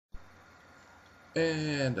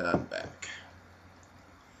And I'm back.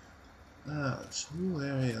 This whole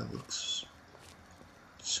area looks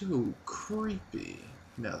so creepy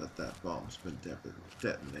now that that bomb's been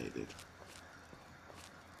detonated.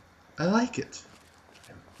 I like it.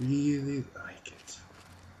 I really like it.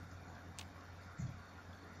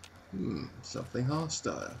 Something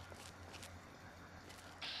hostile.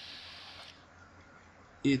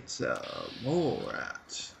 It's a mole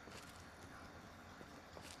rat.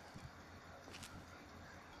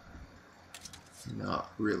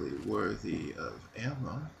 Not really worthy of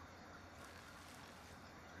ammo.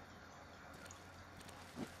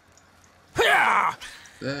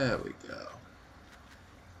 There we go.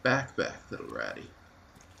 Back, little ratty.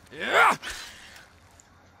 I'll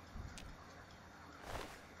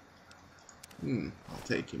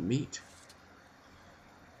take your meat.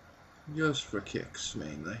 Just for kicks,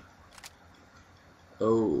 mainly.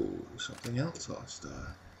 Oh, something else hostile.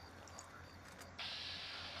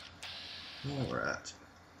 More rat.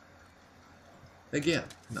 Again,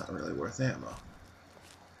 not really worth ammo.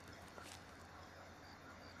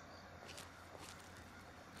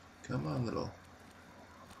 Come on, little.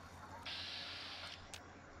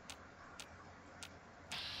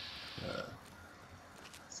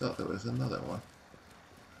 Thought there was another one.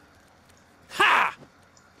 Ha!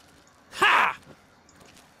 Ha!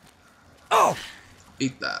 Oh!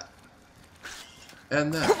 Eat that.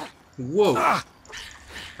 And that. Whoa!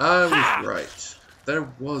 I was right.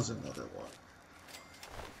 There was another one.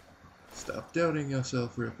 Stop doubting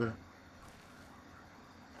yourself, Ripper.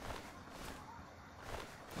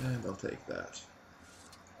 And I'll take that.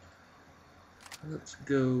 Let's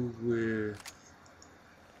go with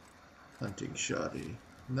hunting shoddy.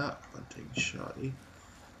 Not hunting shoddy.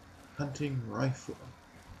 Hunting rifle.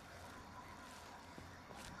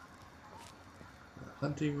 The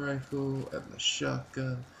hunting rifle and the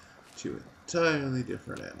shotgun, two entirely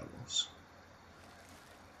different animals.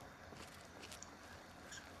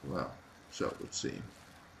 Well, so it would seem.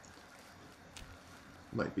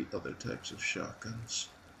 Might be other types of shotguns.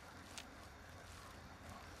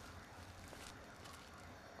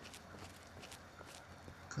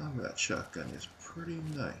 Combat shotgun is pretty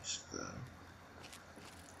nice, though.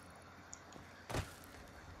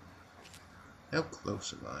 How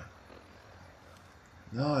close am I?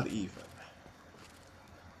 Not even.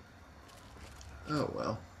 Oh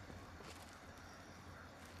well.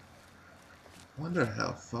 Wonder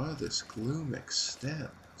how far this gloom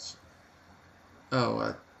extends. Oh,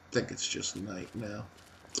 I think it's just night now.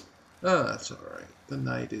 Oh, that's alright. The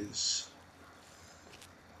night is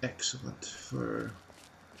excellent for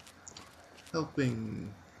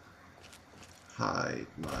helping hide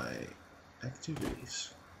my activities.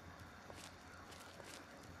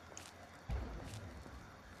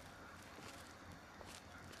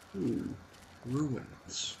 Ooh,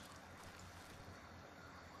 ruins.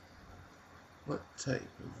 What type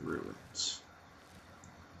of ruins?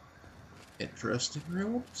 Interesting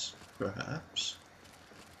ruins, perhaps?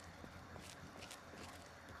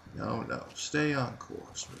 No, stay on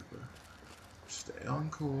course, Ripper. Stay on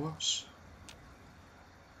course.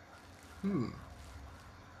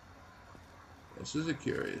 This is a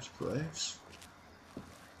curious place.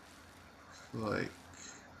 It's like...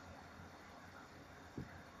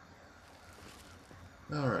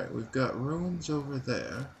 Alright, we've got ruins over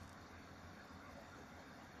there.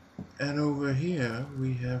 And over here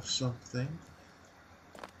we have something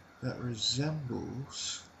that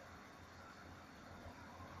resembles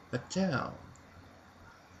a town.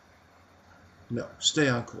 No, stay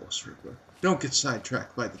on course, Ripper. Don't get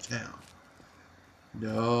sidetracked by the town.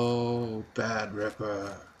 No, bad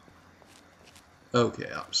Ripper. Okay,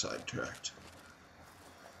 I'm sidetracked.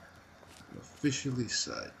 I'm officially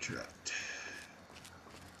sidetracked.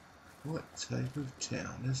 What type of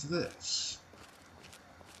town is this?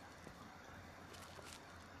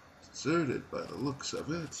 Deserted by the looks of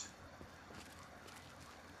it.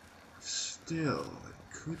 Still,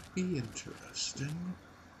 it could be interesting.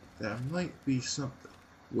 There might be something.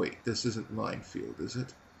 Wait, this isn't minefield, is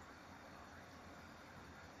it?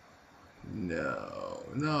 No,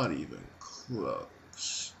 not even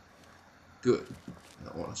close. Good. I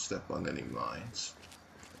don't want to step on any mines.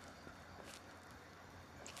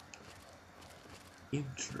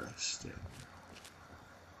 Interesting.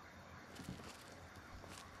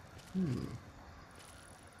 Can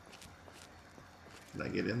I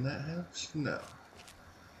get in that house? No.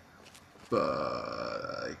 But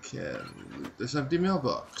I can loot this empty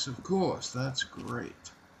mailbox. Of course, that's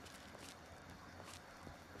great.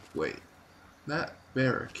 Wait, that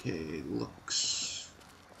barricade looks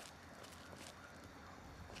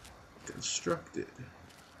constructed.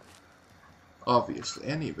 Obviously,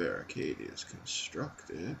 any barricade is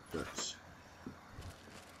constructed, but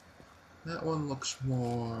that one looks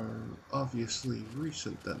more obviously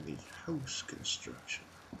recent than the house construction.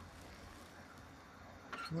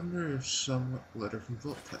 Wonder if some letter from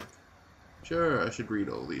Voltec. Sure, I should read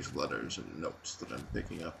all these letters and notes that I'm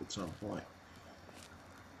picking up at some point.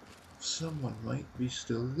 Someone might be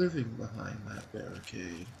still living behind that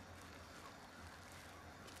barricade.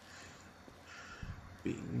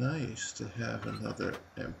 Be nice to have another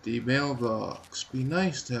empty mailbox. Be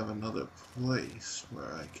nice to have another place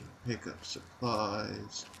where I can pick up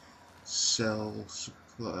supplies, sell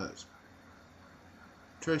supplies.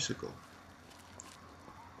 Tricycle.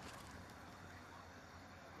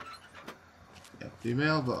 Empty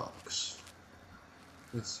mailbox.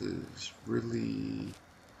 This is really...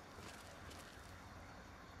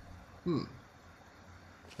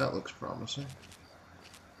 That looks promising.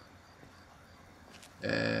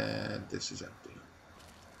 And this is empty.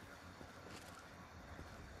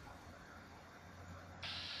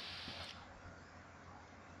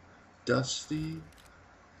 Dusty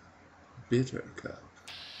bitter cup.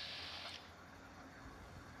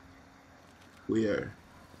 Weird.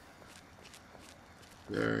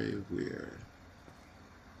 Very weird.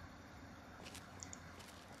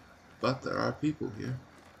 But there are people here.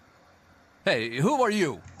 Hey, who are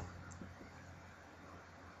you?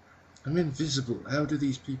 I'm invisible. How do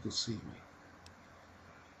these people see me?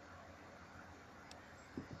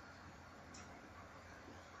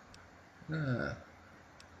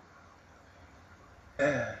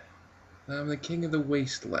 I'm the king of the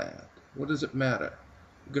wasteland. What does it matter?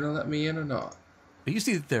 You gonna let me in or not?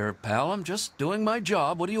 Easy there, pal. I'm just doing my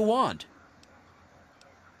job. What do you want?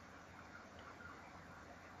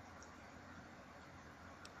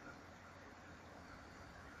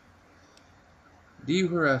 Do you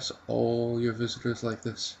harass all your visitors like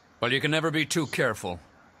this? Well, you can never be too careful.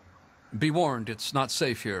 Be warned, it's not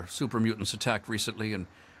safe here. Super mutants attacked recently and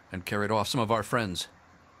carried off some of our friends.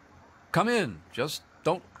 Come in. Just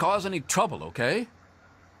don't cause any trouble, okay?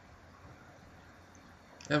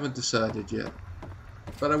 Haven't decided yet,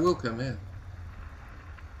 but I will come in.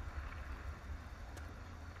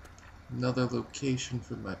 Another location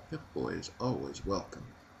for my Pip-Boy is always welcome.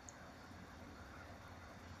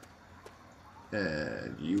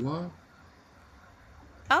 And you are?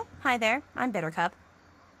 Oh, hi there. I'm Bittercup.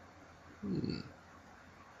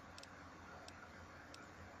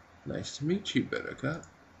 Nice to meet you, Buttercup.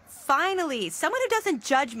 Finally, someone who doesn't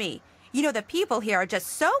judge me. You know, the people here are just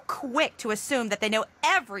so quick to assume that they know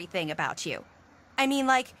everything about you. I mean,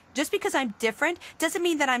 like, just because I'm different doesn't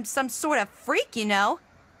mean that I'm some sort of freak, you know?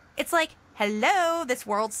 It's like, hello, this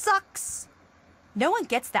world sucks. No one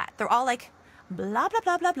gets that. They're all like, blah, blah,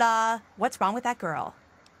 blah, blah, blah. What's wrong with that girl?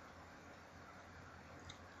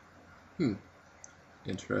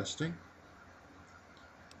 Interesting.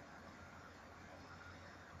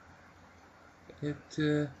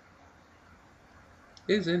 It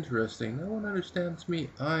is interesting. No one understands me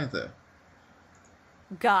either.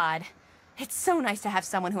 God, it's so nice to have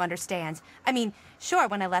someone who understands. I mean, sure,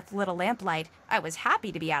 when I left Little Lamplight, I was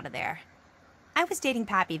happy to be out of there. I was dating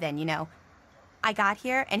Pappy then, you know. I got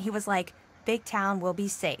here and he was like, big town will be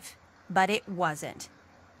safe. But it wasn't.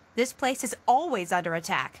 This place is always under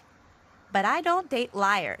attack. But I don't date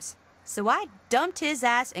liars. So I dumped his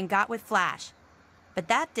ass and got with Flash. But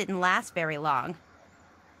that didn't last very long.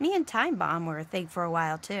 Me and Time Bomb were a thing for a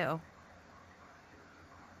while, too.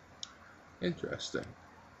 Interesting.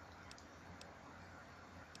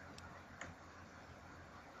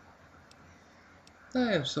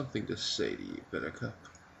 I have something to say to you, Buttercup.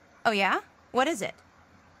 Oh, yeah? What is it?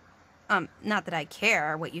 Not that I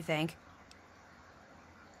care what you think.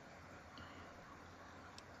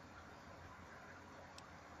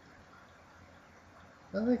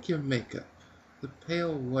 I like your makeup. The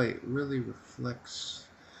pale white really reflects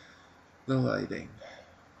the lighting.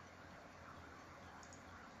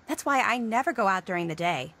 That's why I never go out during the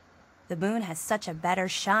day. The moon has such a better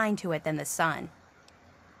shine to it than the sun.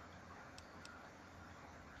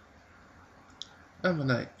 I'm a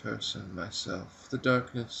night person myself. The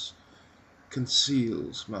darkness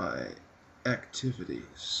conceals my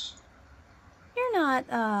activities. You're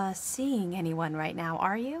not, seeing anyone right now,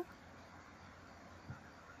 are you?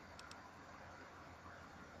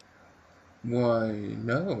 Why,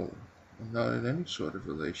 no. I'm not in any sort of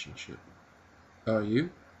relationship. Are you?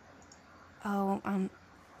 Oh,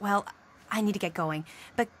 well, I need to get going.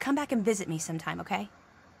 But come back and visit me sometime, okay?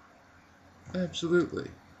 Absolutely.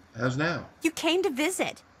 As now. You came to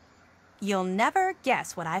visit. You'll never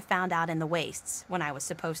guess what I found out in the wastes when I was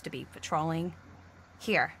supposed to be patrolling.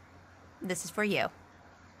 Here, this is for you.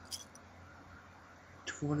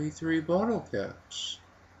 23 bottle caps.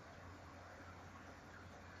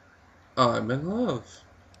 I'm in love.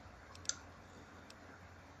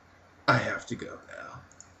 I have to go now.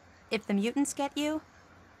 If the mutants get you,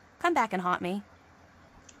 come back and haunt me.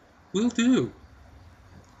 Will do.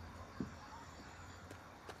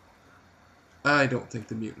 I don't think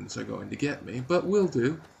the mutants are going to get me, but will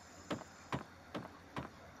do.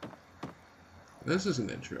 This is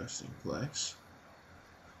an interesting place.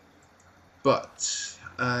 But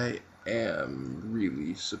I am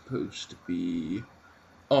really supposed to be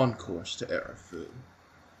on course to Arafu.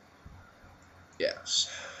 Yes.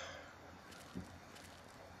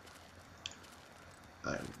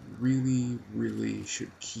 I really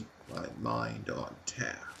should keep my mind on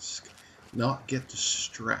task. Not get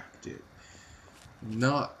distracted.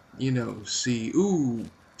 Not, see, ooh,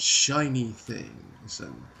 shiny things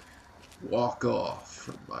and walk off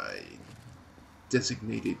from my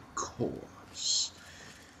designated course.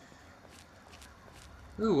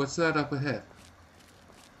 Ooh, what's that up ahead?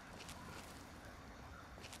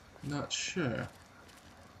 Not sure.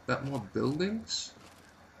 That more buildings?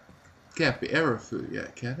 Can't be Arafu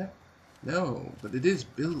yet, can it? No, but it is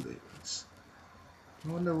buildings. I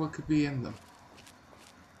wonder what could be in them.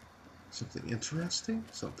 Something interesting?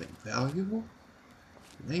 Something valuable?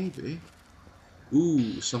 Maybe.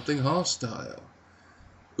 Ooh, something hostile.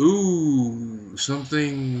 Ooh,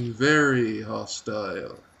 something very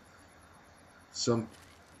hostile. Something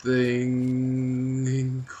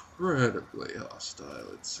incredibly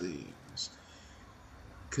hostile, it seems.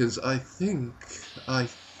 'Cause I think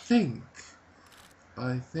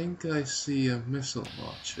I see a missile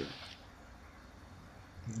launcher.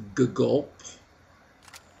 Gulp.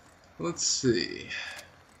 Let's see.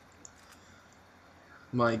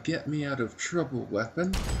 My get me out of trouble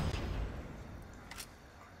weapon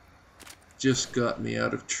just got me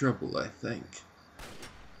out of trouble, I think.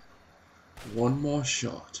 One more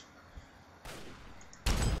shot.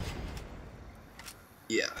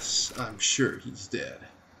 Yes, I'm sure he's dead.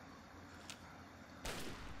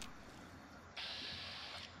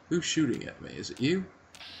 Who's shooting at me? Is it you?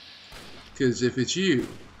 Because if it's you,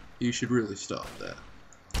 you should really stop that.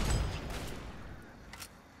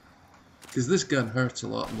 Because this gun hurts a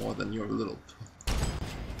lot more than your little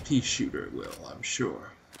pea shooter will, I'm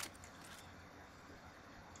sure.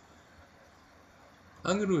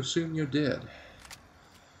 I'm going to assume you're dead.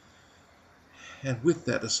 And with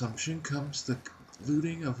that assumption comes the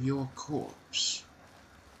looting of your corpse.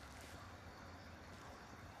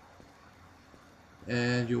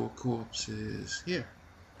 And your corpse is here.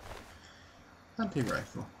 Hunting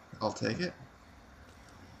rifle. I'll take it.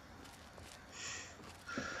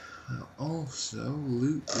 I'll also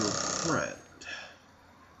loot your friend.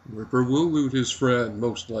 Ripper will loot his friend,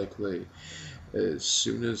 most likely, as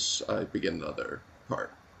soon as I begin another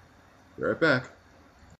part. Be right back.